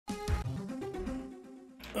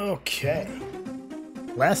Okay.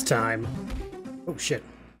 Last time... Oh, shit.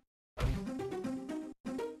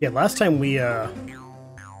 Yeah, last time we, got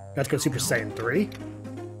to go Super Saiyan 3.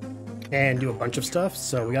 And do a bunch of stuff,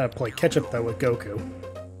 so we gotta play catch-up, though, with Goku.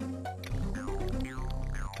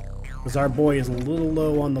 Because our boy is a little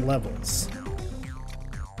low on the levels.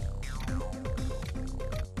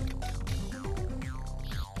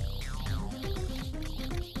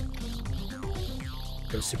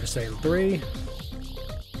 Go Super Saiyan 3.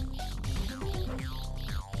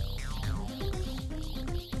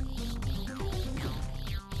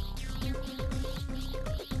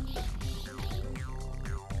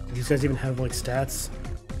 Do these guys even have, like, stats?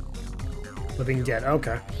 Living Dead,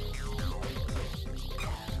 okay.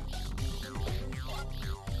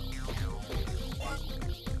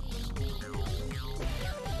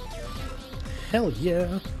 Hell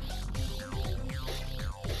yeah!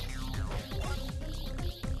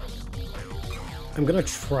 I'm gonna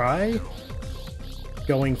try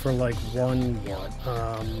going for like one what?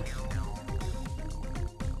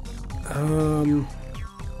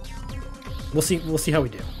 We'll see how we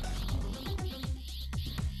do.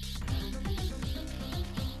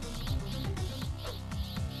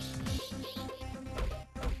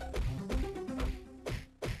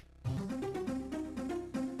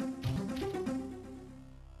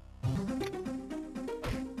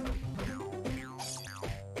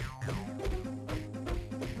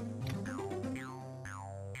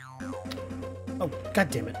 Oh, god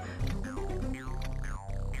damn it.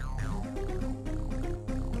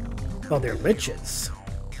 Oh, they're liches.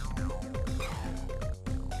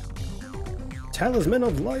 Talisman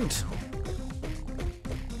of Light.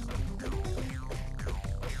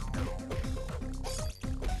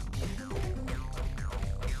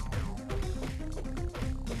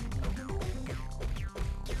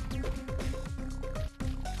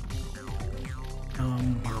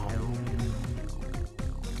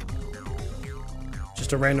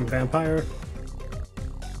 Just a random vampire.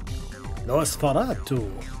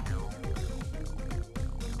 Nosferatu.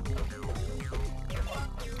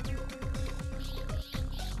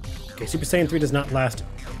 Okay, Super Saiyan 3 does not last.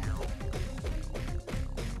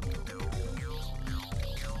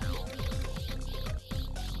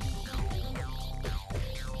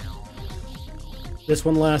 This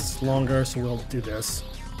one lasts longer, so we'll do this.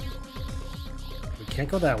 We can't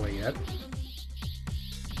go that way yet.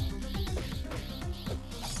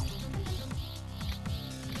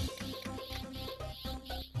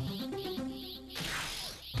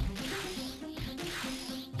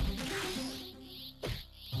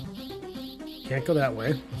 Can't go that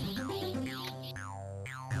way.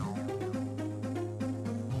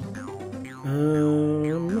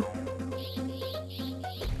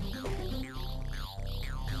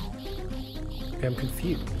 Okay, I'm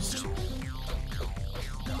confused.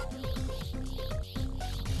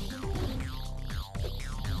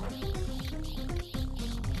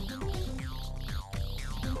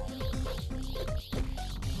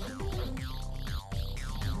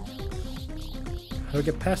 How do I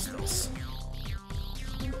get past this?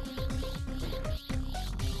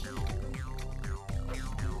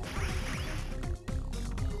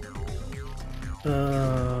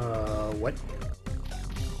 What?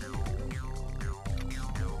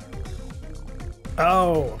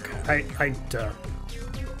 Oh, okay.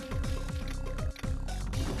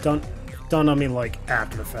 Don't on me like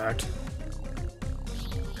after the fact.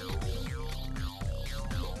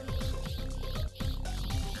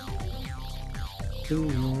 Do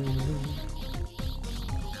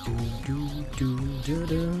do do do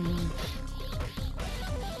do.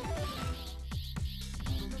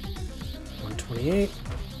 128.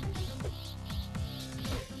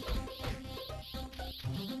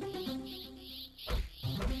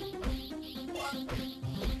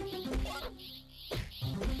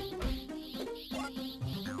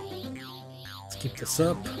 Let's keep this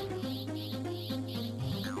up.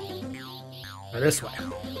 Now this way.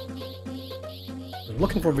 I'm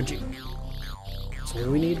looking for Vegeta. So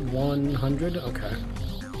we need 100? Okay.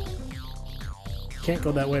 Can't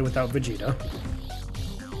go that way without Vegeta.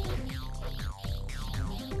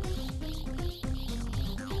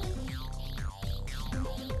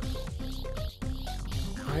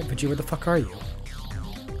 Alright, Vegeta, where the fuck are you?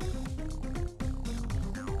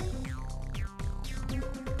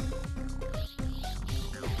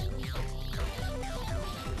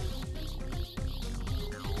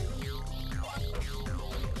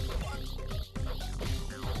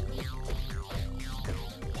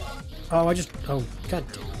 Oh, oh, god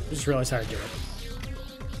damn it. I just realized how to do it.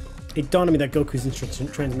 It dawned on me that Goku's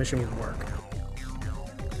instant transmission would work.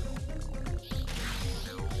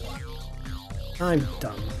 I'm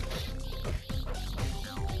dumb.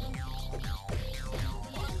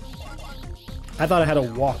 I thought I had to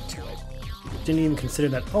walk to it. Didn't even consider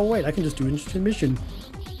that. Oh wait, I can just do instant mission.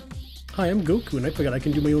 Hi, I'm Goku, and I forgot I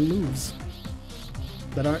can do my own moves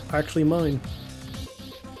that aren't actually mine.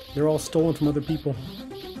 They're all stolen from other people.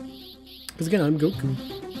 Because again, I'm Goku.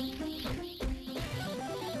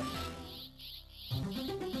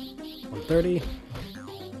 130.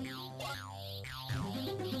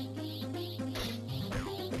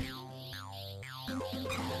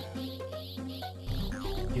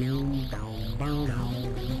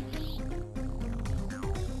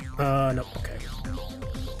 Nope, okay.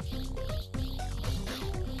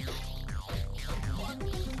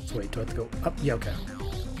 So wait, do I have to go up? Yeah, okay.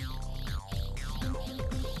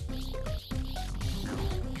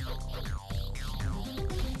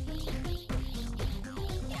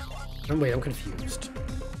 Oh, wait, I'm confused.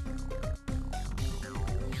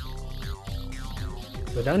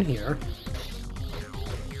 Go down here.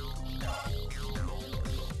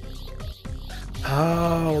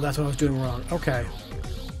 Oh, that's what I was doing wrong. Okay.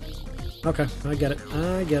 Okay, I get it.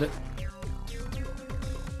 I get it.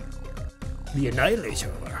 The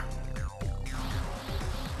Annihilator.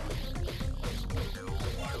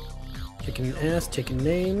 Kicking ass, taking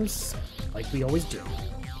names, like we always do.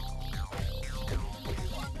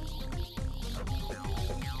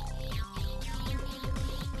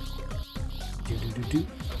 Do.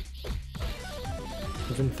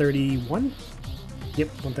 131? Yep,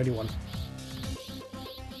 131.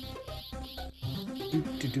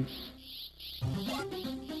 Do.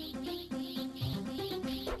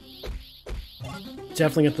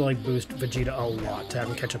 Definitely have to like boost Vegeta a lot to have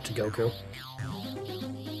him catch up to Goku.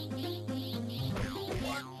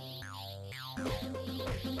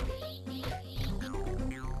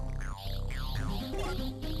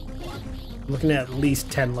 I'm looking at least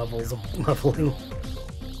 10 levels of leveling.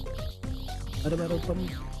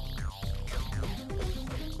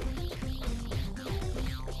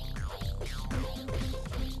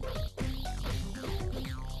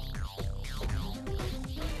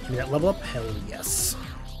 Give me that level up? Hell yes.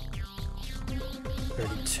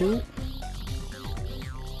 32.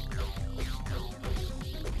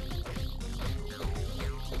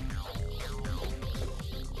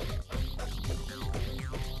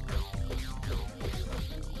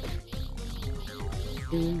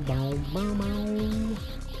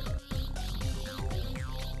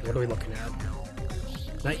 What are we looking at?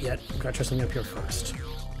 Not yet. I've got to try something up here first.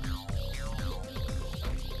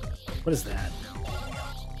 What is that?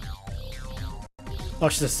 Oh,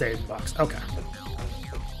 she's a save box. Okay.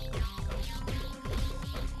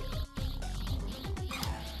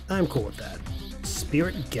 I'm cool with that.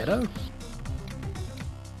 Spirit Geta?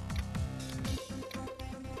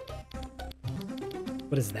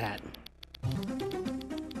 What is that?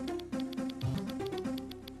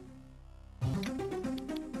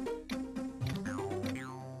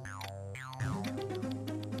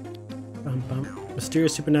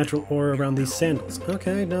 Mysterious supernatural aura around these sandals.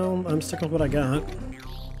 Okay, no, I'm sticking with what I got.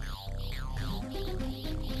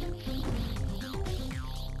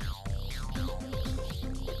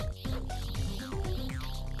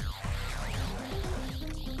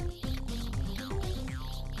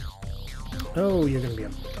 Oh, you're gonna be a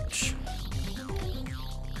bitch.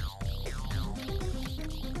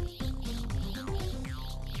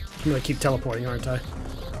 I'm gonna keep teleporting, aren't I?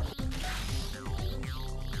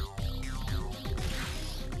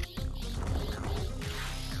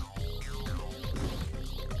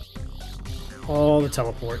 All the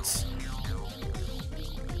teleports.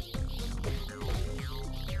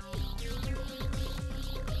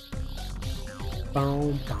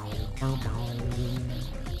 Bow, bow, bow, bow.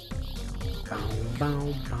 Bow,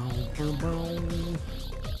 bow, bow, bow, bow.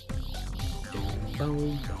 Bow,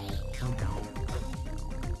 bow, bow, bow.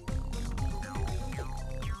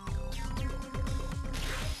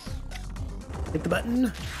 Hit the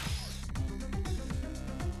button.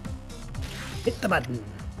 Hit the button.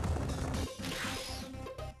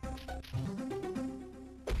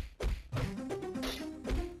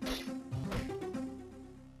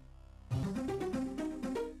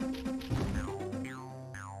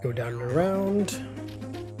 Go down and around.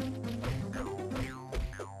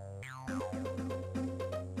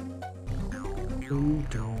 Boom,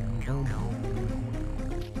 boom, boom, boom.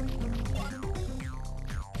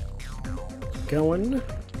 Going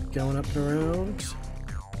up and around.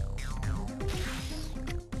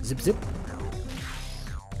 Zip, zip.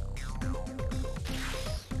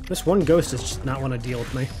 This one ghost does just not want to deal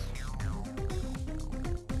with me.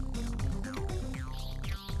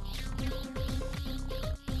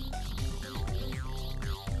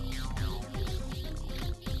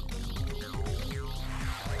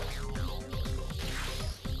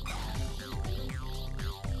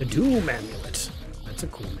 The Doom Amulet. That's a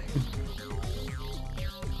cool name.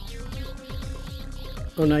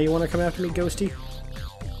 Oh, now you want to come after me, Ghosty?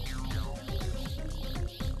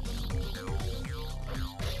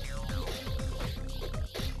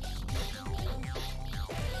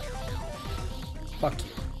 Fuck you.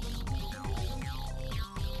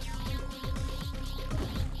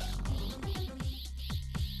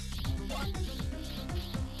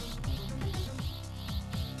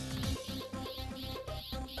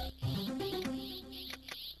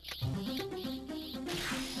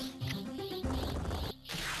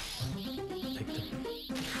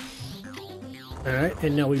 Alright,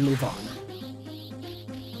 and now we move on.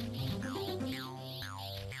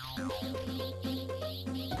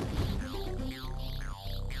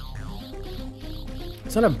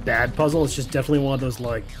 It's not a bad puzzle, it's just definitely one of those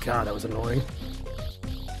like, God, that was annoying.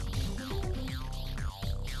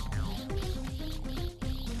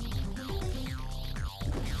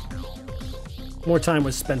 More time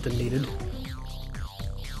was spent than needed.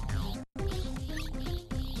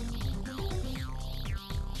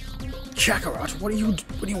 Kakarot, what do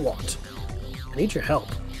you want? I need your help.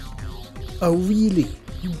 Oh really?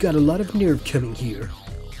 You've got a lot of nerve coming here.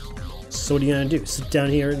 So what are you gonna do? Sit down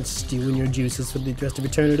here and stew in your juices for the rest of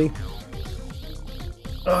eternity?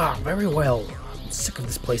 Ah, very well. I'm sick of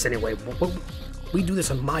this place anyway. We do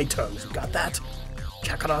this on my terms, you got that?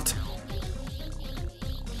 Kakarot.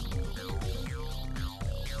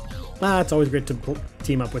 Ah, it's always great to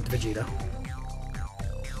team up with Vegeta.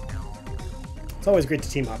 It's always great to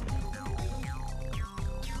team up.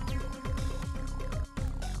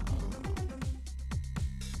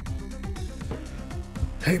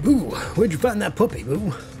 Hey Boo, where'd you find that puppy,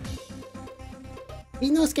 Boo?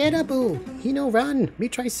 He no scared of Boo. He no run. Me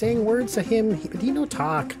try saying words to him, but he no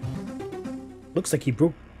talk. Looks like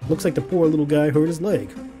the poor little guy hurt his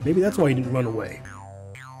leg. Maybe that's why he didn't run away.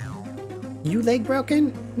 You leg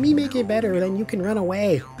broken? Me make it better, then you can run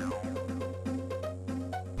away.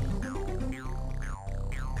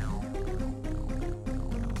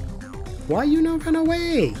 Why you no run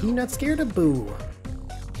away? He not scared of Boo.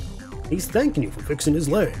 He's thanking you for fixing his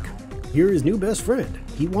leg. You're his new best friend.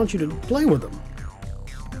 He wants you to play with him.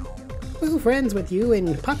 We're friends with you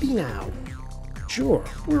and Puppy now. Sure,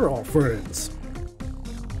 we're all friends.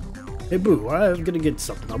 Hey Boo, I'm gonna get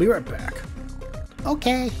something. I'll be right back.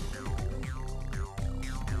 Okay.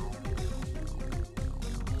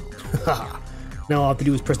 Haha. Now all I have to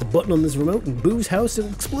do is press the button on this remote and Boo's house will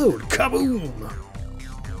explode. Kaboom!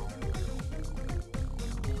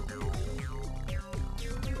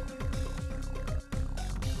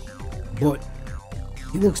 But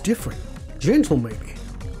he looks different. Gentle, maybe.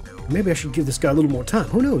 Maybe I should give this guy a little more time.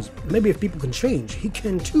 Who knows? Maybe if people can change, he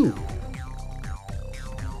can too.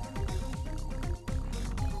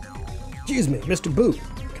 Excuse me, Mr. Boo.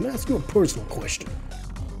 Can I ask you a personal question?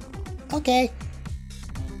 Okay.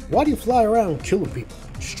 Why do you fly around killing people,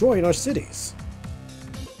 destroying our cities?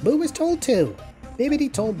 Boo was told to.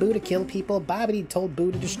 Bibbidi told Boo to kill people, Bobbidi told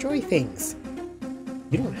Boo to destroy things.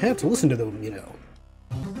 You don't have to listen to them, you know.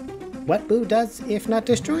 What Boo does if not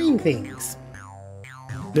destroying things?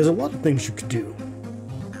 There's a lot of things you could do.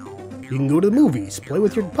 You can go to the movies, play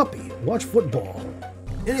with your puppy, watch football.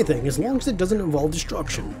 Anything, as long as it doesn't involve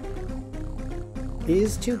destruction.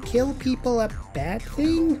 Is to kill people a bad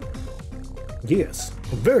thing? Yes,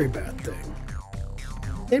 a very bad thing.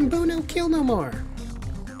 Then Boo no kill no more.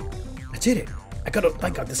 I did it. I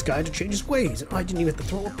got this guy to change his ways, and I didn't even have to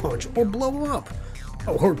throw a punch or blow him up.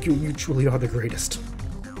 Oh, Hercule, you truly are the greatest.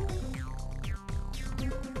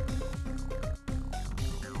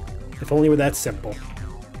 If only it were that simple.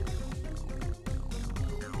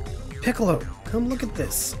 Piccolo, come look at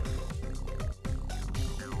this.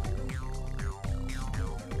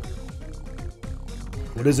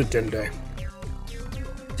 What is it, Dende?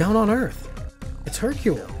 Down on Earth. It's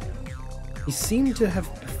Hercule. He seemed to have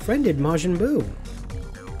befriended Majin Buu.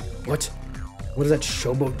 What? What is that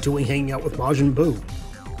showboat doing hanging out with Majin Buu?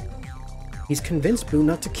 He's convinced Buu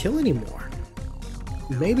not to kill anymore.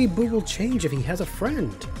 Maybe Buu will change if he has a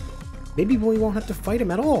friend. Maybe we won't have to fight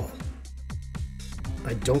him at all.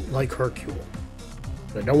 I don't like Hercule,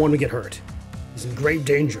 but I don't want him to get hurt. He's in grave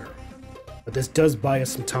danger, but this does buy us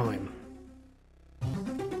some time.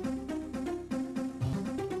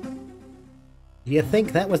 Do you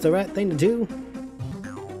think that was the right thing to do?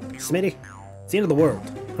 Smitty, it's the end of the world.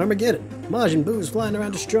 Armageddon. Majin Buu's flying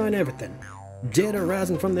around destroying everything. Dead are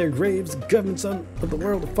rising from their graves, governments of the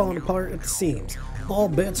world are falling apart at the seams. All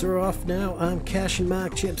bets are off now, I'm cashing my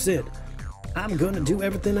chips in. I'm gonna do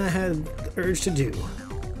everything I had the urge to do.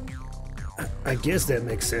 I guess that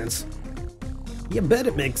makes sense. You bet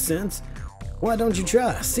it makes sense. Why don't you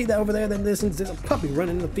try? See that over there in the distance? There's a puppy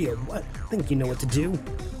running in the field. What? Think you know what to do?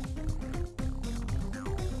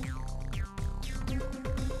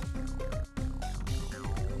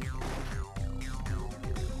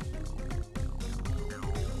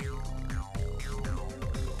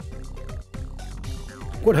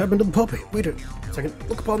 What happened to the puppy? Wait a second.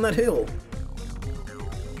 Look upon that hill.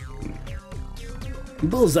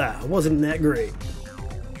 Bullseye. Wasn't that great?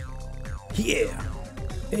 Yeah.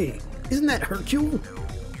 Hey, isn't that Hercule?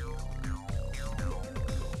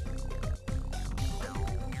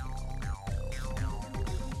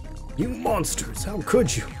 You monsters, how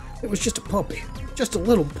could you? It was just a puppy. Just a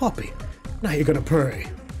little puppy. Now you're gonna pray.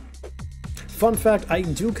 Fun fact, I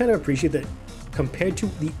do kind of appreciate that compared to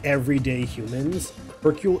the everyday humans,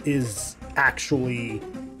 Hercule is actually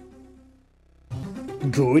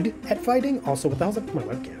good at fighting. Also, what the hell's up with my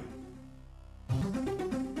webcam?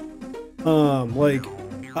 Like,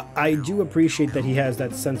 I do appreciate that he has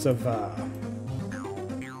that sense of,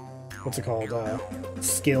 what's it called,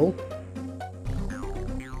 skill.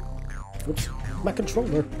 Oops, my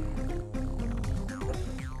controller.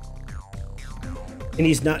 And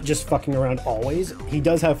he's not just fucking around always. He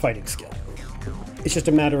does have fighting skill. It's just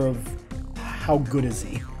a matter of how good is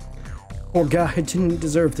he. Poor guy didn't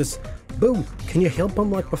deserve this. Boo, can you help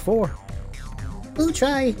him like before? Boo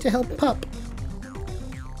try to help Pup.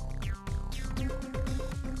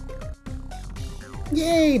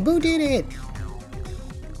 Yay, Boo did it!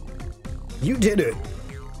 You did it!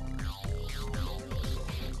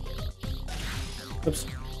 Oops.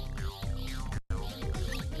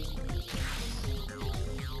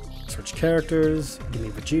 Switch characters. Give me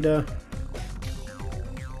Vegeta.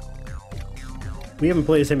 We haven't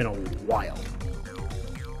played as him in a while.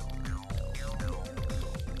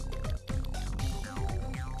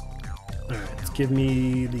 Alright, let's give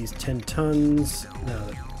me these 10 tons.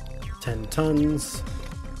 No, 10 tons.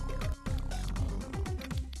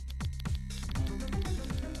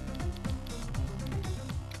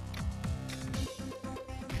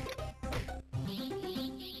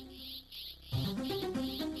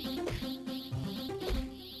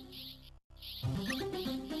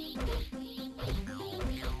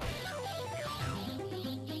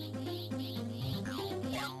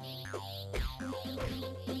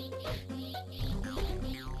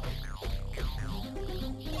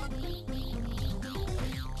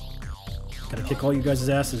 Gotta kick all you guys'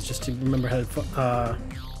 asses just to remember how to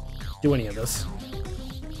do any of this.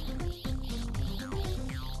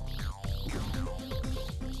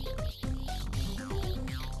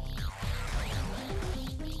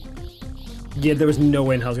 Yeah, there was no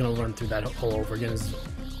way in hell I was gonna run through that all over again as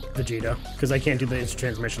Vegeta, because I can't do the instant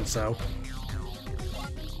transmission, so.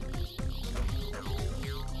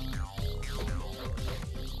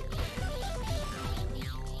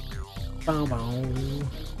 Bow bow.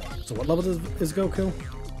 So what level is Goku?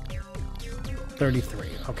 33,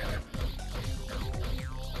 okay.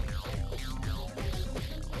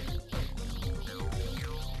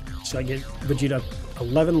 So I get Vegeta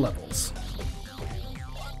 11 levels.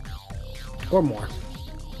 Or more.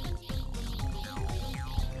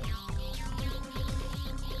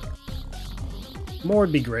 More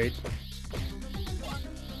would be great.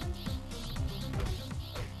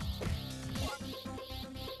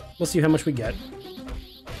 We'll see how much we get.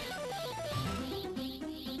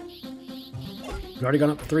 We've already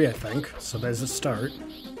gone up 3, I think, so there's a start.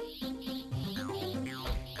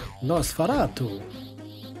 Nosferatu.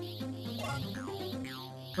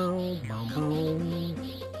 Bow, bow, bow.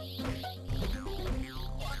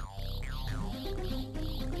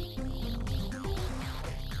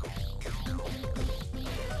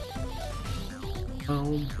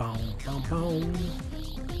 Bow, bow, bow, bow.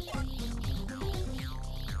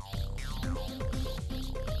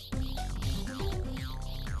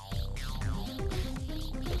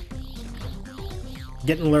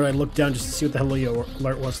 Getting an alert, I looked down just to see what the hell the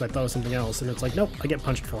alert was, so I thought it was something else, and it's like, nope, I get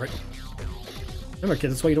punched for it. Remember,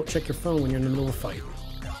 kids, that's why you don't check your phone when you're in the middle of a fight.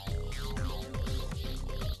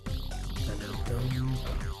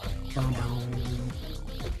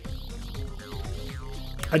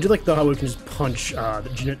 I do like, though, how we can just punch the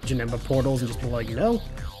Janemba portals and just be like, no.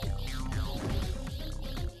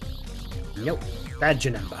 Nope. Bad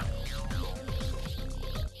Janemba.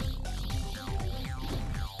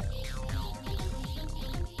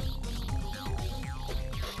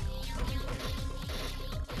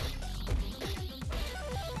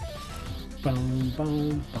 Boom,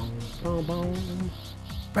 boom, boom, boom, boom.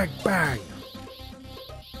 Bang, bang.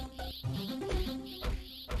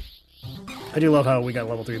 I do love how we got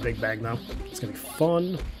level 3 Big Bang now. It's gonna be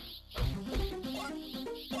fun.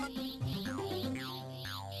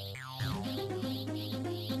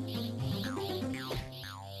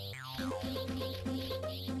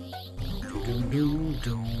 dum,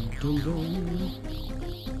 dum, dum, dum.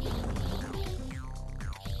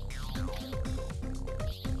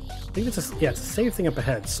 I think it's a, yeah, it's a save thing up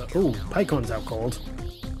ahead, so... Ooh, Pycon's out cold.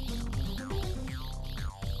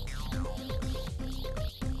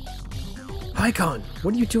 Pycon,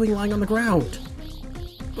 what are you doing lying on the ground?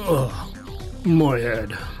 Ugh, my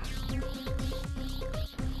head.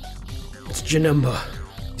 It's Janemba.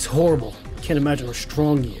 He's horrible. Can't imagine how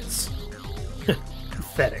strong he is.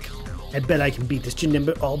 Pathetic. I bet I can beat this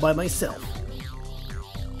Janemba all by myself.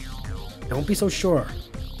 Don't be so sure.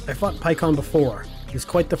 I fought Pycon before. He's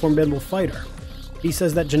quite the formidable fighter. He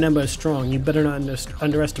says that Janemba is strong. You better not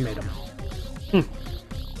underestimate him.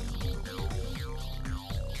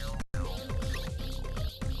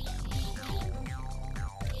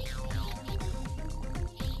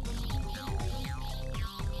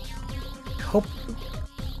 Hope...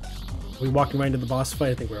 Are we walking right into the boss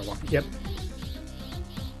fight? I think we're walking... Yep.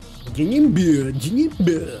 Janemba,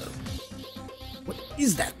 Janemba. What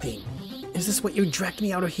is that thing? Is this what you dragged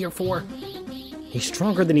me out of here for? He's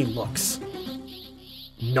stronger than he looks.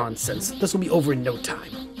 Nonsense. This will be over in no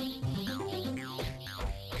time.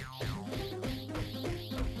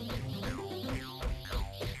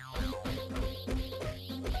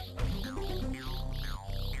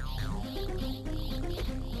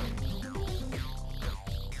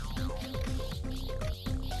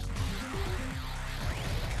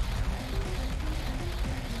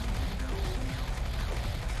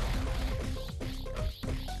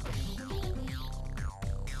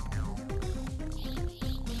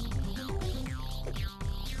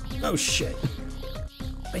 Oh shit.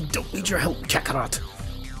 I don't need your help, Kakarot.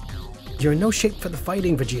 You're in no shape for the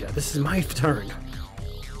fighting, Vegeta. This is my turn.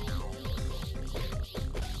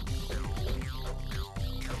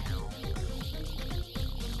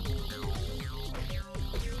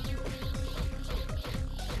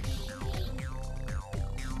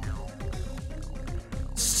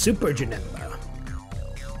 Super Janemba.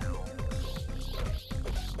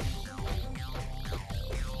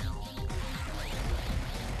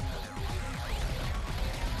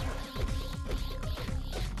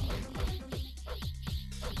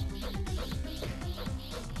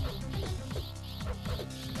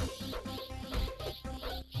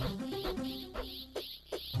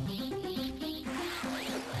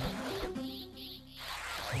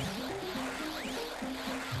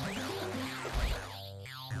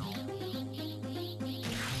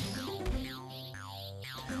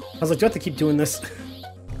 I was like, do I have to keep doing this?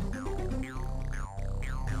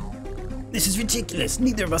 This is ridiculous.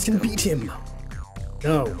 Neither of us can beat him.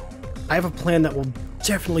 No. I have a plan that will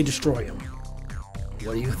definitely destroy him.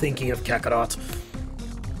 What are you thinking of, Kakarot?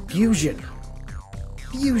 Fusion.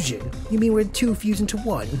 Fusion? You mean we're two fused into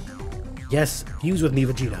one? Yes, fuse with me,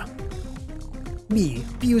 Vegeta. Me?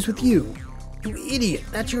 Fuse with you? You idiot!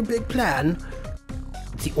 That's your big plan?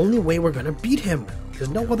 It's the only way we're gonna beat him. There's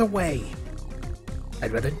no other way.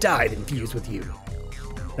 I'd rather die than fuse with you.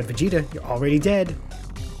 But Vegeta, you're already dead.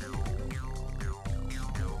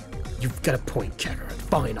 You've got a point, Kakarot.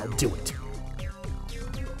 Fine, I'll do it.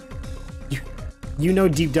 You know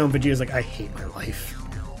deep down Vegeta's like, I hate my life.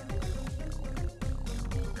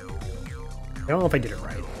 I don't know if I did it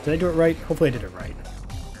right. Did I do it right? Hopefully I did it right.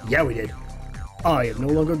 Yeah, we did. I am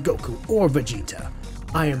no longer Goku or Vegeta.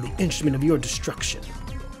 I am the instrument of your destruction.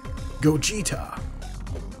 Gogeta.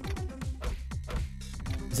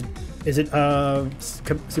 Is it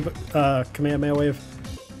super Kamehameha wave?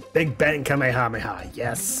 Big Bang Kamehameha,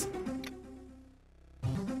 yes.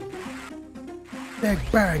 Big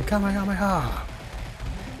Bang Kamehameha.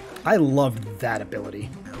 I loved that ability.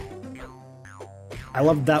 I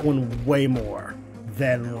loved that one way more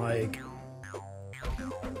than like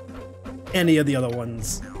any of the other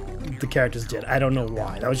ones the characters did. I don't know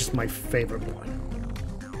why. That was just my favorite one.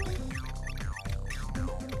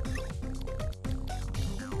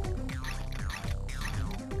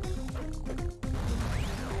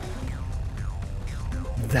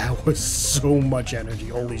 That was so much energy,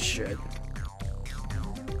 holy shit.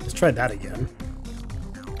 Let's try that again.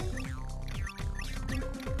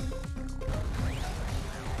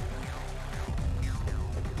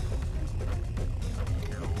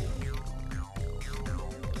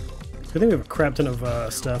 I think we have a crap ton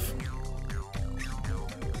of stuff.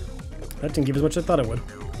 That didn't give as much as I thought it would.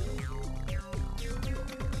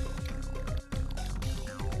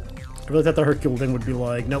 I really thought the Hercule thing would be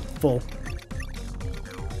like, nope, full.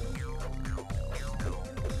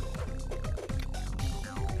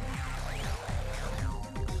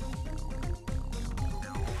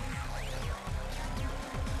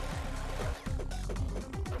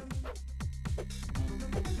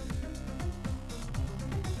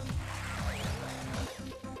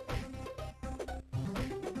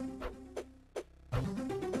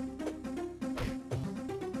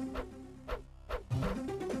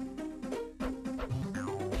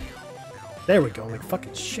 There we go, like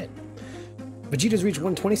fucking shit. Vegeta's reached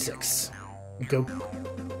 126. Go.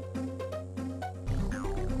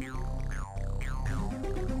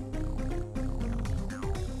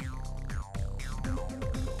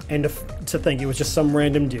 And to think it was just some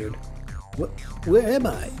random dude. Where am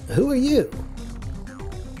I? Who are you?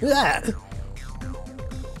 Ah!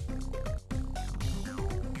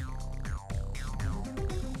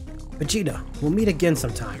 Vegeta, we'll meet again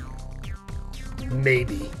sometime.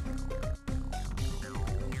 Maybe.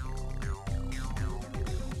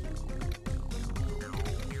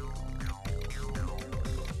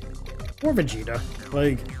 Poor Vegeta.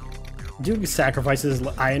 Like, dude sacrifices,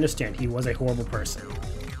 I understand he was a horrible person.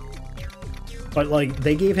 But, like,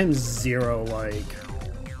 they gave him zero, like...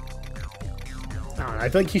 I don't know, I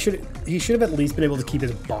feel like he should have at least been able to keep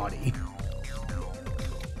his body.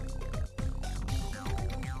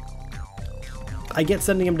 I get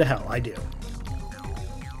sending him to hell, I do.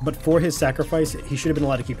 But for his sacrifice, he should have been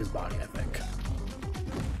allowed to keep his body, I think.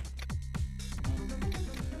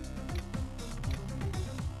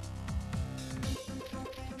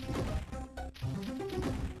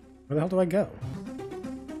 Where the hell do I go?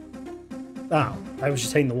 Oh, I was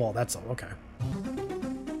just hitting the wall, that's all, okay.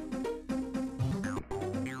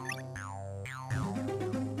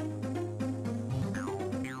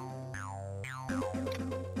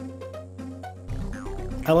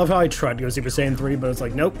 I love how I tried to go Super Saiyan 3, but it's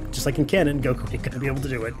like, nope, just like in canon, Goku ain't gonna be able to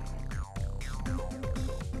do it.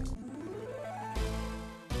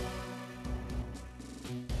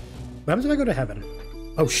 What happens if I go to heaven?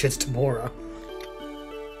 Oh shit, it's Tamora.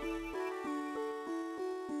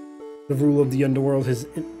 The rule of the underworld,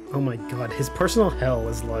 oh my god, his personal hell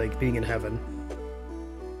is like being in heaven.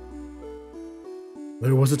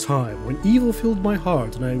 There was a time when evil filled my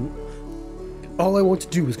heart and all I want to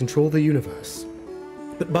do is control the universe.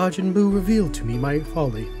 But Majin Buu revealed to me my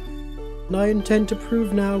folly, and I intend to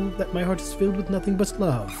prove now that my heart is filled with nothing but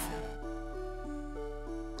love.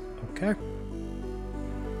 Okay.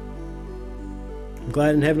 I'm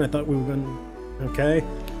glad in heaven I thought we were going to... Okay.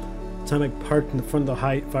 Time I parked in the front of the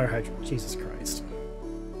fire hydrant. Jesus Christ.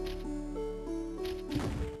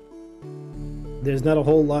 There's not a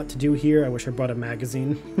whole lot to do here. I wish I brought a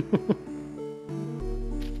magazine.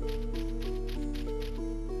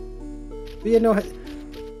 But yeah, no...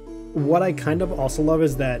 What I kind of also love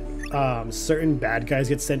is that certain bad guys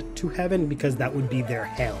get sent to heaven because that would be their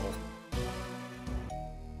hell.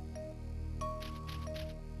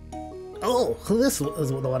 Oh, this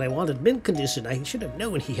was the one I wanted. Mint condition. I should have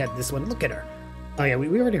known he had this one. Look at her. Oh yeah, we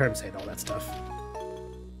already heard him say all that stuff.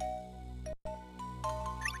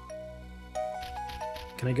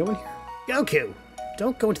 Can I go in here? Goku!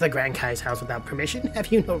 Don't go into the Grand Kai's house without permission.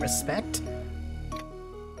 Have you no respect?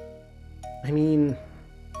 I mean...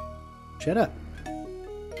 Shut up.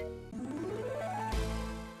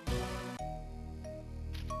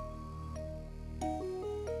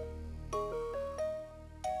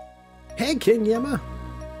 Hey, King Yama.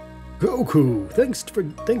 Goku, thanks for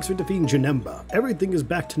defeating Janemba. Everything is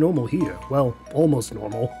back to normal here. Well, almost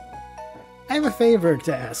normal. I have a favor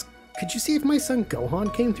to ask. Could you see if my son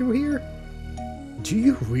Gohan came through here? Do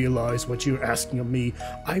you realize what you're asking of me?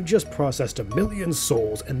 I've just processed 1 million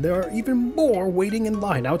souls, and there are even more waiting in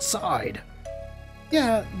line outside.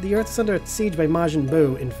 Yeah, the Earth's under siege by Majin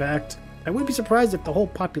Buu, in fact. I wouldn't be surprised if the whole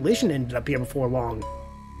population ended up here before long.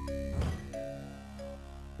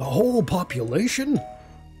 The whole population?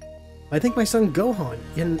 I think my son Gohan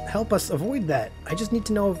can help us avoid that. I just need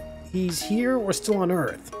to know if he's here or still on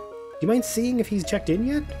Earth. Do you mind seeing if he's checked in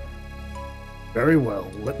yet? Very well,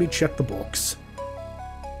 let me check the books.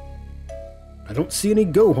 I don't see any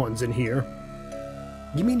Gohans in here.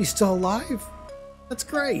 You mean he's still alive? That's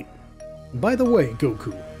great. By the way,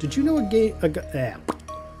 Goku, did you know a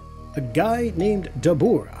guy named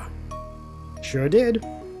Dabura? Sure did.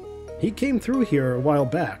 He came through here a while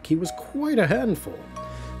back. He was quite a handful.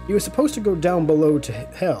 He was supposed to go down below to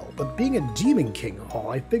hell, but being a Demon King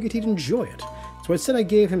I figured he'd enjoy it. So I said I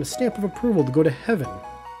gave him a stamp of approval to go to heaven.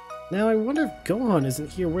 Now I wonder if Gohan isn't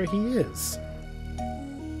here where he is.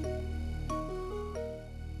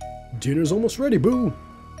 Dinner's almost ready, Boo.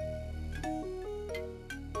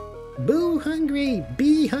 Boo hungry!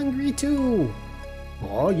 Be hungry too!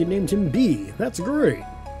 Aw, you named him B. That's great.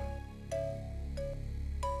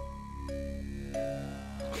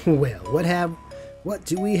 Well, what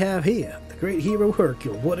do we have here? The great hero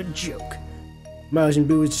Hercule, what a joke. Majin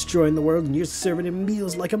Buu is destroying the world and you're serving him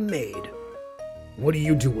meals like a maid. What are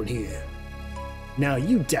you doing here? Now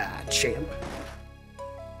you die, champ.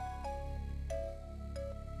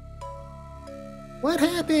 What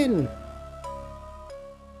happened?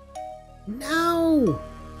 No!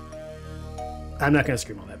 I'm not gonna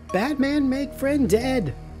scream all that. Batman make friend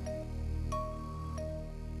dead!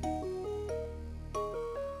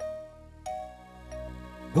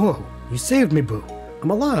 Whoa, you saved me, Boo. I'm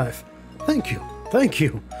alive. Thank you. Thank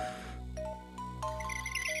you.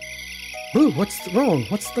 Boo, what's wrong?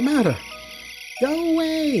 What's the matter? Go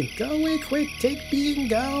away! Go away quick! Take me and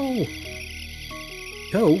go!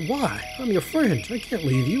 Go? Why? I'm your friend. I can't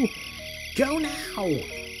leave you. Go now!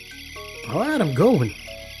 Alright, I'm going.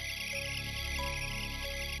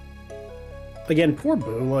 Again, poor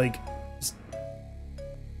Boo, like...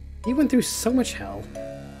 he went through so much hell.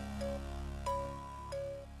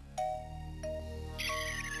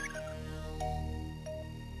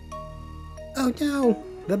 Oh no!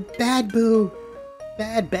 The bad Boo!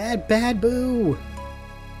 Bad Boo!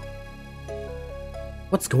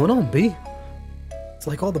 What's going on, B? It's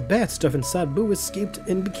like all the bad stuff inside Boo escaped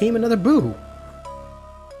and became another Boo.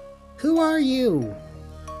 Who are you?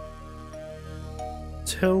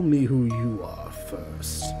 Tell me who you are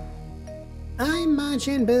first. I'm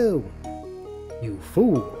Majin Buu. You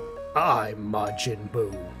fool. I'm Majin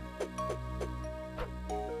Buu.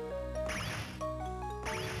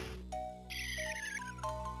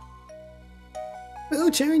 Who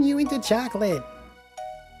turned you into chocolate?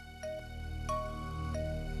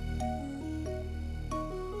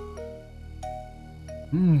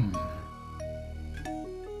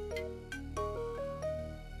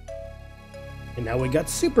 And now we got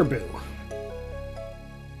Super Boo.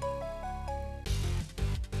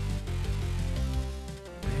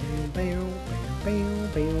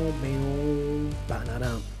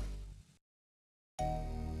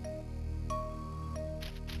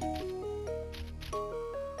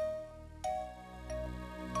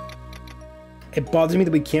 It bothers me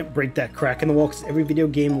that we can't break that crack in the wall, because every video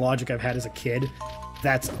game logic I've had as a kid,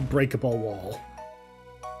 that's a breakable wall.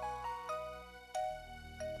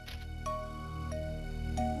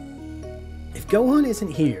 If Gohan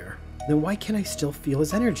isn't here, then why can't I still feel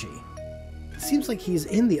his energy? It seems like he's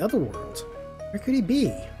in the other world. Where could he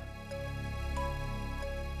be?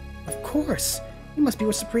 Of course! He must be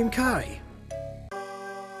with Supreme Kai.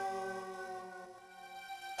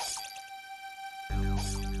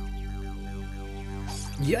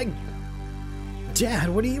 Yeah, Dad,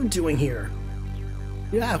 what are you doing here?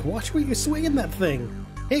 Yeah, watch where you're swinging that thing.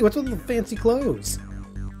 Hey, what's with the fancy clothes?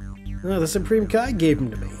 Oh, the Supreme Kai gave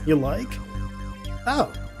them to me. You like?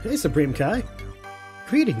 Oh, hey, Supreme Kai.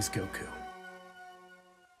 Greetings, Goku.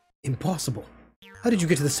 Impossible. How did you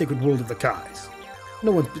get to the sacred world of the Kais?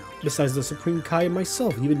 No one besides the Supreme Kai and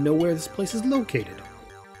myself even know where this place is located.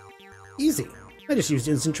 Easy. I just used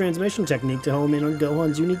instant transmission technique to home in on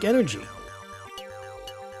Gohan's unique energy.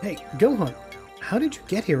 Hey, Gohan, how did you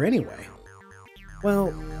get here anyway?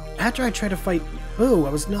 Well, after I tried to fight Boo, I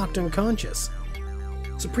was knocked unconscious.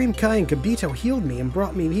 Supreme Kai and Gogeta healed me and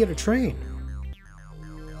brought me here to train.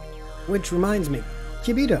 Which reminds me,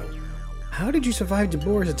 Gogeta, how did you survive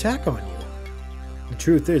Deborah's attack on you? The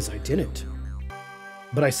truth is, I didn't.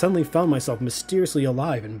 But I suddenly found myself mysteriously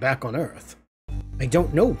alive and back on Earth. I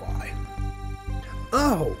don't know why.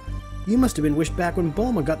 Oh! You must have been wished back when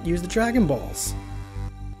Bulma got to use the Dragon Balls.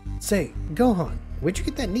 Say, Gohan, where'd you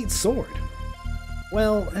get that neat sword?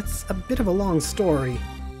 Well, it's a bit of a long story.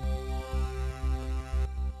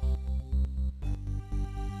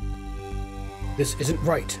 This isn't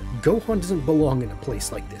right. Gohan doesn't belong in a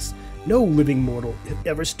place like this. No living mortal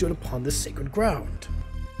ever stood upon this sacred ground.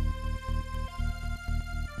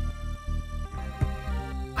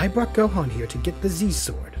 I brought Gohan here to get the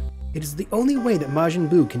Z-Sword. It is the only way that Majin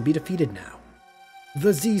Buu can be defeated now.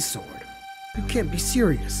 The Z-Sword. You can't be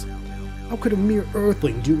serious. How could a mere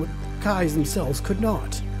Earthling do what the Kais themselves could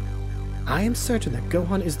not? I am certain that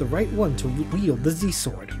Gohan is the right one to wield the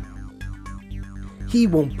Z-Sword. He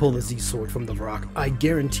won't pull the Z-Sword from the rock, I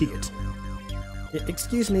guarantee it.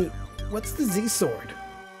 Excuse me, what's the Z-Sword?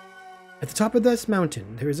 At the top of this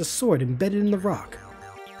mountain, there is a sword embedded in the rock.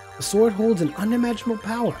 The sword holds an unimaginable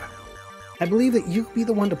power. I believe that you could be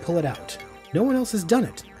the one to pull it out. No one else has done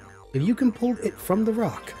it. If you can pull it from the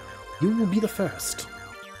rock, you will be the first.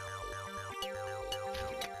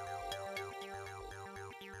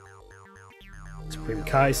 Supreme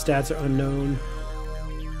Kai's stats are unknown.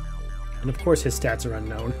 And of course his stats are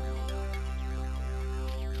unknown.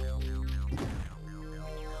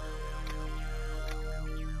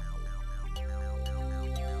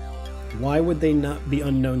 Why would they not be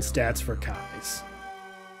unknown stats for Kai's?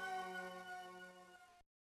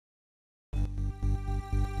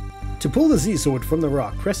 To pull the Z-Sword from the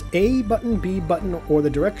rock, press A button, B button, or the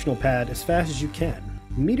directional pad as fast as you can.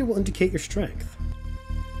 The meter will indicate your strength.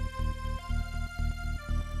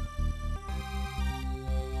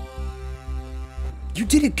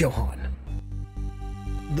 did it, Gohan?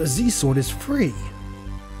 The Z-Sword is free.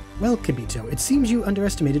 Well, Kibito, it seems you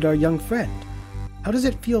underestimated our young friend. How does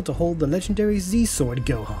it feel to hold the legendary Z-Sword,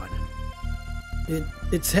 Gohan?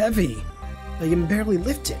 It's heavy. I can barely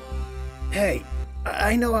lift it. Hey,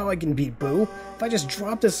 I know how I can beat Buu. If I just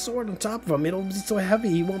drop this sword on top of him, it'll be so heavy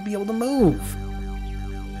he won't be able to move.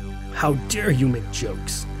 How dare you make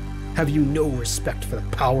jokes? Have you no respect for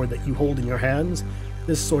the power that you hold in your hands?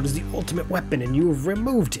 This sword is the ultimate weapon and you have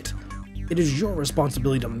removed it. It is your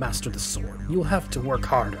responsibility to master the sword. You'll have to work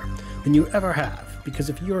harder than you ever have, because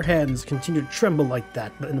if your hands continue to tremble like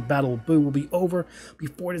that, then the Battle of Buu will be over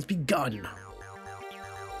before it has begun.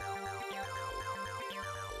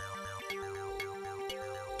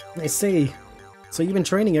 I see. So you've been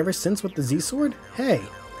training ever since with the Z-Sword? Hey,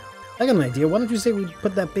 I got an idea. Why don't you say we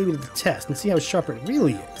put that baby to the test and see how sharp it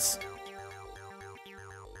really is?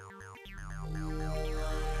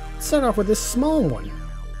 Let's start off with this small one.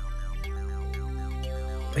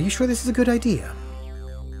 Are you sure this is a good idea?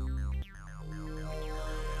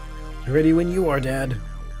 Ready when you are, Dad.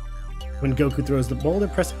 When Goku throws the boulder,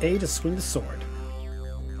 press A to swing the sword.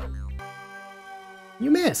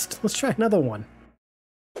 You missed. Let's try another one.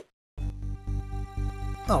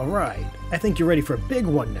 Alright, I think you're ready for a big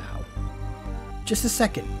one now. Just a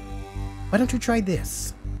second. Why don't you try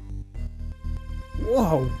this?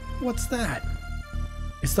 Whoa, what's that?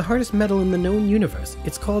 It's the hardest metal in the known universe.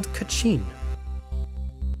 It's called Kachin.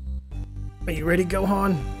 Are you ready,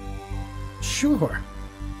 Gohan? Sure.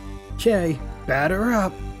 Okay, batter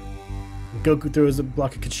up. When Goku throws a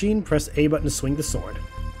block of Kachin, press A button to swing the sword.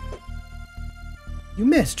 You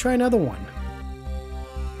missed. Try another one.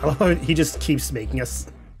 I love how he just keeps making us...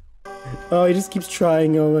 Oh, he just keeps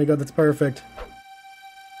trying. Oh my god, that's perfect.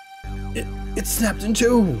 It snapped in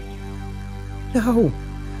two! No!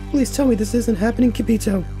 Please tell me this isn't happening,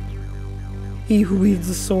 Kibito. He who wields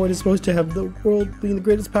the sword is supposed to have the world being the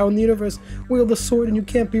greatest power in the universe. Wield the sword and you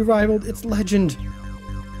can't be rivaled. It's legend.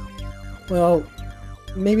 Well,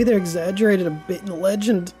 maybe they're exaggerated a bit in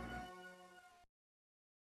legend.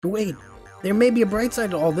 But wait, there may be a bright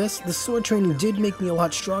side to all this. The sword training did make me a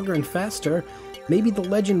lot stronger and faster. Maybe the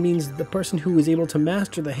legend means the person who is able to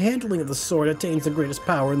master the handling of the sword attains the greatest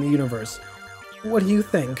power in the universe. What do you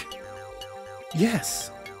think? Yes,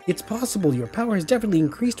 it's possible. Your power has definitely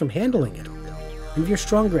increased from handling it. If you're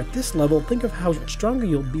stronger at this level, think of how much stronger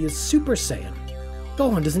you'll be as Super Saiyan.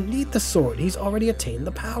 Gohan doesn't need the sword. He's already attained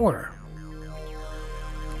the power.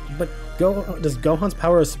 But does Gohan's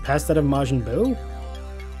power surpass that of Majin Buu?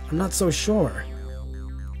 I'm not so sure.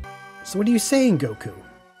 So what are you saying, Goku?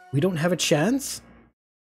 We don't have a chance?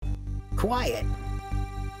 Quiet!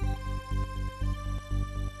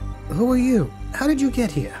 Who are you? How did you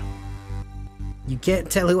get here? You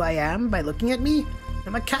can't tell who I am by looking at me?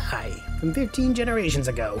 I'm a Kai from 15 generations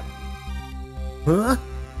ago. Huh?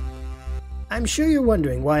 I'm sure you're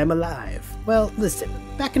wondering why I'm alive. Well, listen,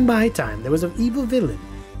 back in my time there was an evil villain.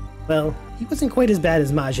 Well, he wasn't quite as bad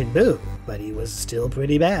as Majin Buu, but he was still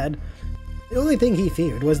pretty bad. The only thing he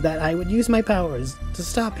feared was that I would use my powers to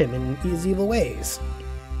stop him in his evil ways.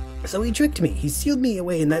 So he tricked me. He sealed me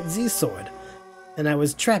away in that Z-Sword, and I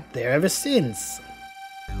was trapped there ever since.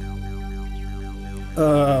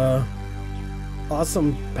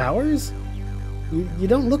 Awesome powers? You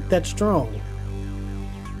don't look that strong.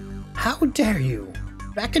 How dare you?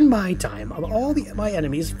 Back in my time, all my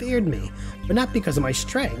enemies feared me, but not because of my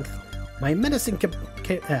strength. My menacing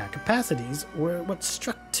capacities were what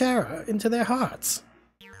struck terror into their hearts.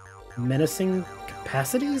 Menacing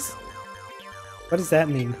capacities? What does that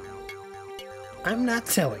mean? I'm not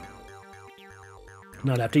telling.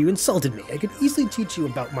 Not after you insulted me. I could easily teach you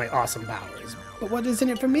about my awesome powers, but what is in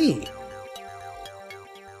it for me?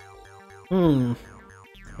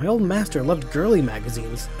 My old master loved girly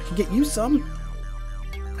magazines. I could get you some.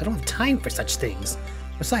 I don't have time for such things.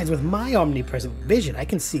 Besides, with my omnipresent vision, I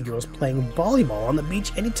can see girls playing volleyball on the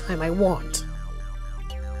beach anytime I want.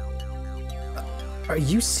 Are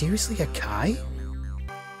you seriously a Kai?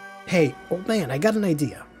 Hey, old man, I got an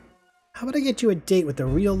idea. How about I get you a date with a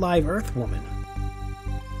real live Earth woman?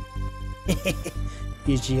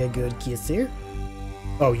 Is she a good kisser?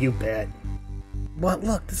 Oh, you bet. What?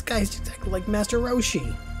 Look, this guy's exactly like Master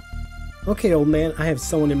Roshi. Okay, old man, I have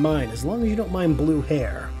someone in mind, as long as you don't mind blue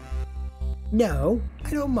hair. No, I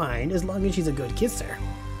don't mind, as long as she's a good kisser.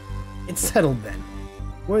 It's settled then.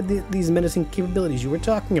 What are these menacing capabilities you were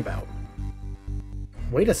talking about?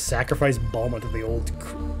 Way to sacrifice Bulma to the old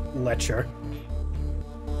lecher.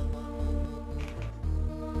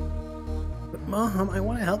 But Mom, I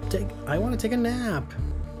want to take a nap.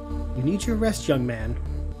 You need your rest, young man.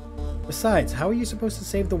 Besides, how are you supposed to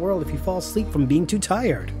save the world if you fall asleep from being too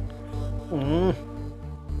tired?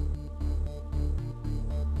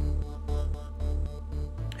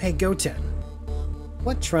 Hey, Goten.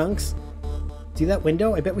 What, Trunks? See that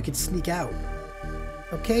window? I bet we could sneak out.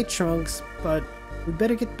 Okay, Trunks, but we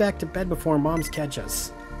better get back to bed before moms catch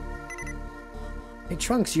us. Hey,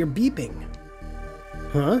 Trunks, you're beeping.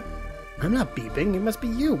 Huh? I'm not beeping. It must be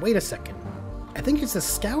you. Wait a second. I think it's a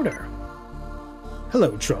scouter.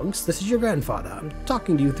 Hello, Trunks. This is your grandfather. I'm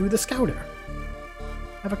talking to you through the scouter.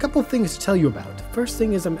 I have a couple things to tell you about. The first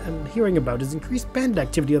thing is I'm hearing about is increased band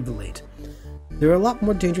activity of the late. There are a lot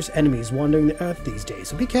more dangerous enemies wandering the earth these days,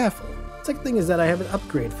 so be careful. The second thing is that I have an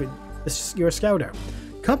upgrade for your scouter.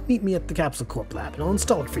 Come meet me at the Capsule Corp lab and I'll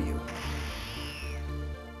install it for you.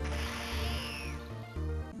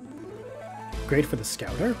 Upgrade for the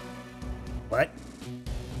scouter? What?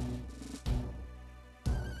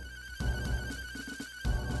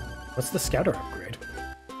 What's the scouter upgrade?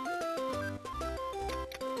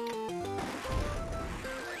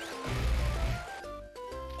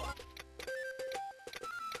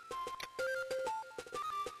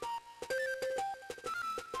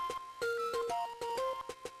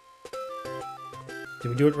 Did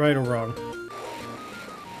we do it right or wrong?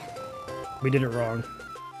 We did it wrong.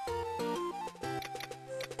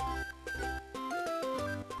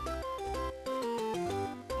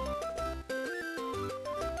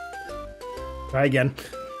 Try again.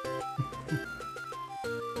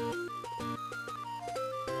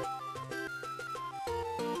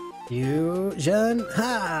 Fusion,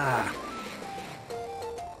 ha!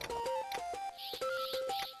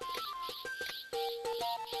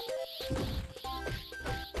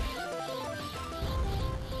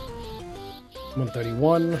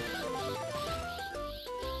 $131.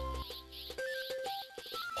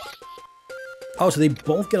 Oh, so they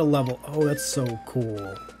both get a level. Oh, that's so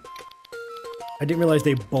cool. I didn't realize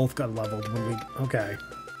they both got leveled when we... Okay.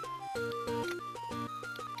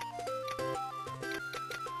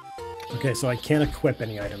 Okay, so I can't equip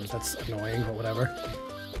any items. That's annoying, but whatever.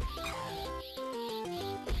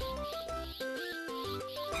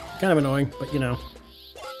 Kind of annoying, but you know.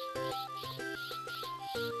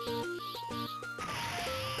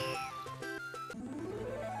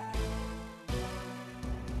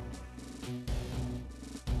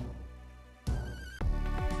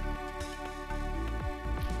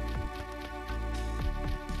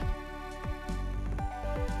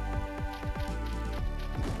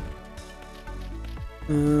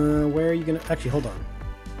 Where are you gonna... Actually, hold on.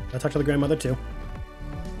 I'll talk to the grandmother, too.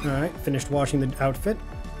 Alright, finished washing the outfit.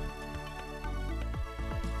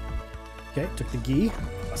 Okay, took the gi.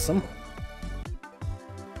 Awesome.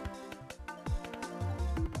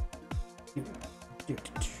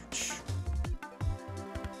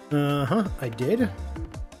 Uh-huh, I did.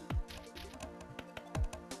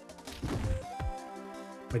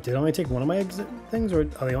 Wait, did I only take one of my exit things, or...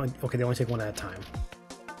 Oh, they only... Okay, they only take one at a time.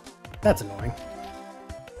 That's annoying.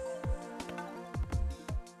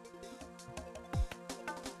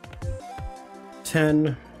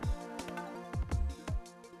 $10.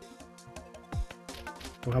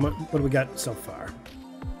 Well, how much? What do we got so far?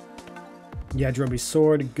 Yajirobe's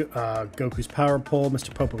sword, Goku's power pole,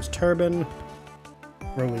 Mr. Popo's turban,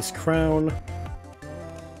 Broly's crown.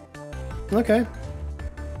 Okay.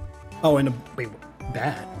 Oh, and a wait,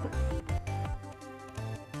 bat.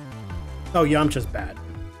 Oh, Yamcha's bat.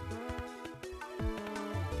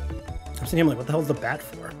 I'm sitting here like, what the hell's the bat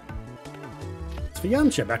for? It's for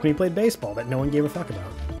Yamcha, back when he played baseball that no one gave a fuck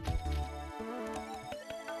about.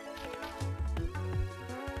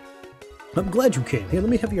 I'm glad you came. Here, let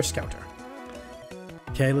me have your scouter.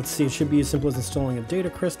 Okay, let's see. It should be as simple as installing a data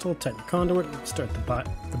crystal, Titan conduit, start the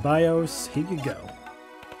BIOS. Here you go.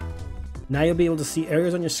 Now you'll be able to see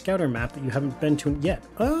areas on your scouter map that you haven't been to yet.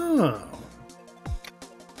 Oh!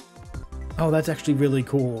 Oh, that's actually really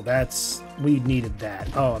cool. We needed that.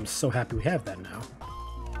 Oh, I'm so happy we have that now.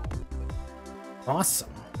 Awesome.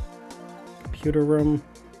 Computer room.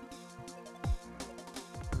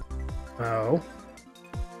 Oh.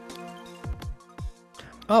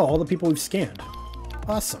 Oh, all the people we've scanned.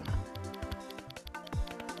 Awesome.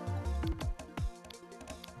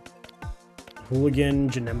 Hooligan,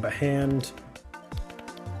 Janemba hand.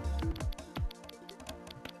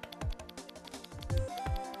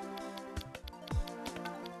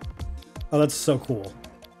 Oh, that's so cool.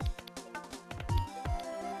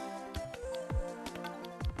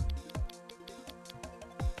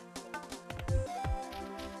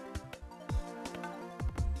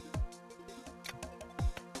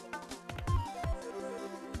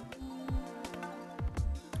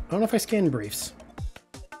 I don't know if I scanned briefs.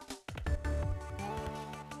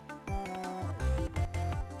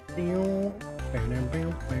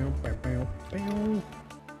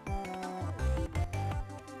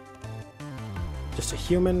 Just a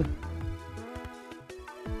human.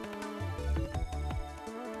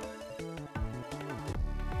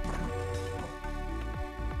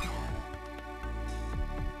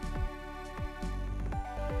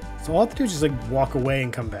 So all I have to do is just like walk away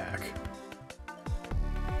and come back.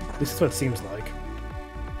 This is what it seems like.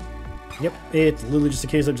 Yep, it's literally just a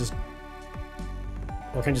case of just...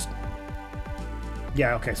 Well, can I just...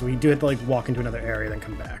 Yeah, okay, so we do have to like walk into another area, then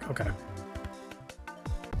come back. Okay.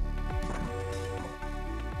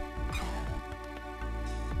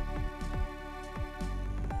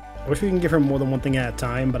 I wish we can give her more than one thing at a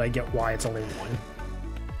time, but I get why it's only one.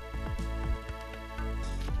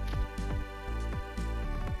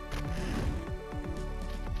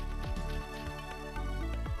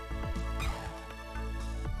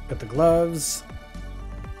 Got the gloves.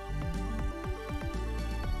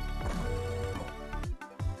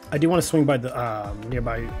 I do want to swing by the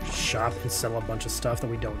nearby shop and sell a bunch of stuff that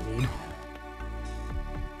we don't need.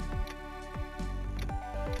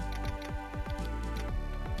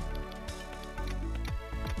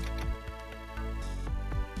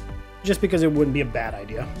 Just because it wouldn't be a bad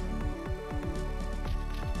idea.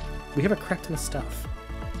 We have a crap ton of stuff.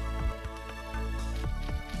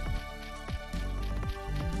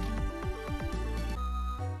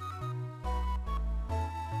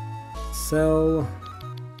 Sell.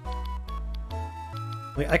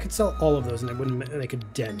 Like, I could sell all of those and it wouldn't make a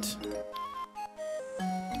dent.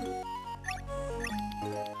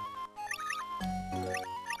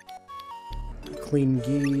 Clean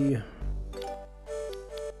ghee.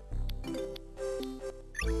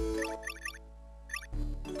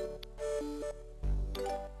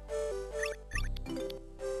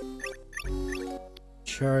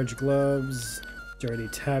 Charge gloves. Dirty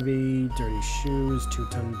tabby, dirty shoes,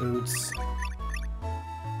 2-ton boots,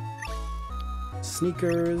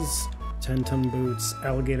 sneakers, 10-ton boots,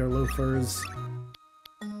 alligator loafers,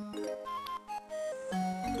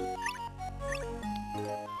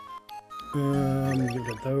 get rid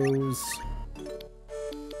of those.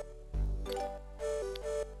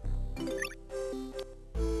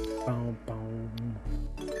 Boom, boom.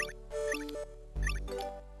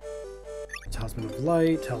 Talisman of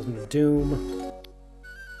Light, Talisman of Doom.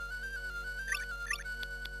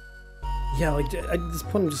 Yeah, like, at this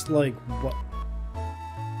point, I'm just like, what?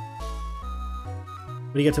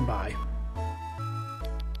 What do you get to buy?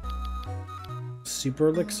 Super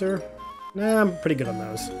Elixir? Nah, I'm pretty good on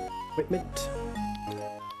those. Equipment.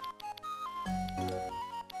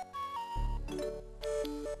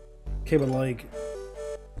 Okay, but like...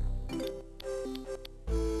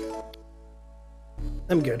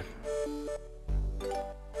 I'm good.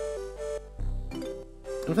 I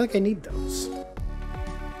don't feel like I need those.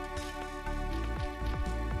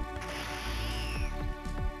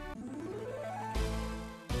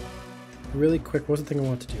 Really quick, what was the thing I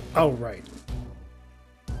wanted to do? Oh, right.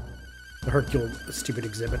 The Hercule stupid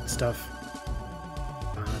exhibit stuff.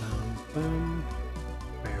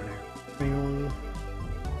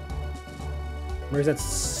 Where's that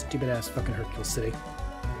stupid ass fucking Hercule City?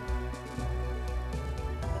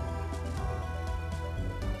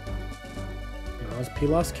 That was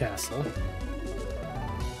Pilos Castle.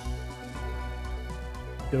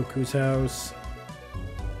 Goku's house.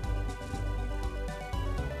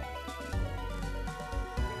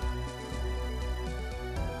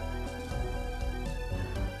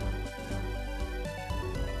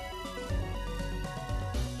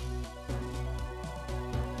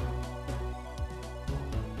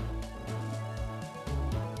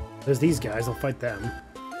 There's these guys, I'll fight them.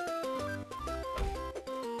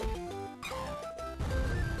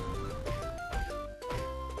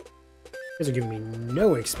 These are giving me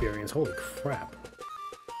no experience, holy crap.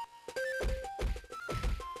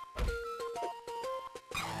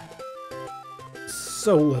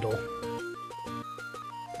 So little.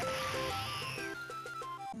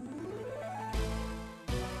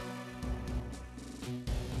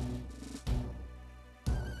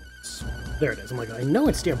 There it is. I'm like, I know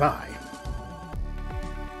it's nearby.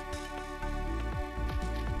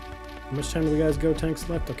 How much time do we guys go tanks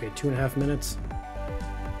left? Okay, 2.5 minutes.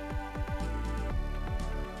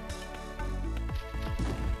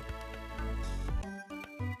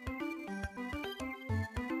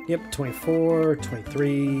 Yep, 24,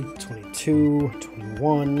 23, 22,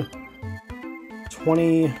 21,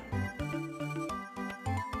 20,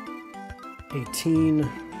 18,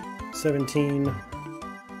 17,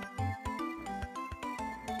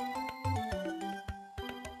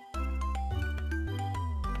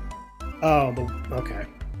 oh, okay.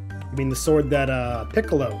 I mean the sword that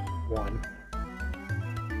Piccolo won.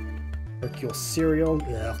 Hercule cereal,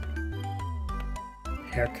 yeah.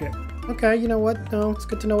 Haircut. Okay, you know what? No, it's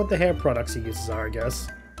good to know what the hair products he uses are, I guess.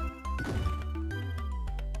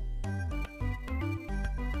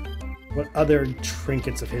 What other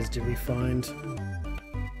trinkets of his did we find?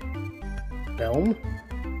 Film?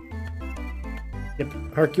 Yep,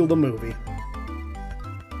 Hercule the movie.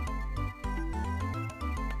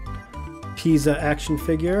 Pisa action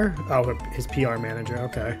figure. Oh, his PR manager,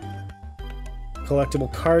 okay.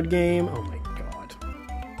 Collectible card game. Oh my god.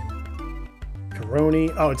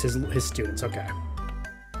 Karoni. Oh, it's his students, okay.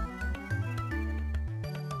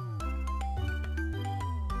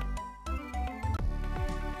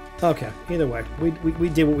 Okay, either way, we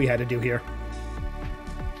did what we had to do here.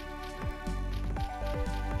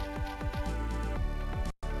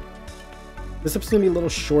 This episode's gonna be a little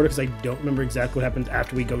shorter because I don't remember exactly what happens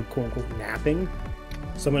after we go quote-unquote napping.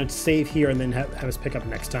 So I'm gonna save here and then have us pick up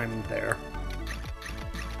next time there.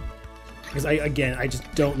 Because I just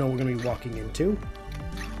don't know what we're gonna be walking into.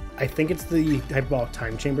 I think it's the hyperbolic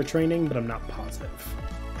time chamber training, but I'm not positive.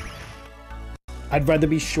 I'd rather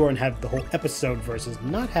be sure and have the whole episode versus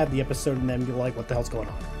not have the episode and then be like, what the hell's going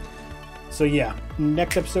on? So yeah,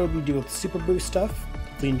 next episode we do with Super Boost stuff.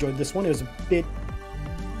 Hopefully you enjoyed this one. It was a bit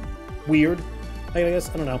weird, I guess.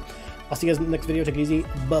 I don't know. I'll see you guys in the next video. Take it easy.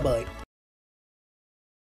 Bye-bye.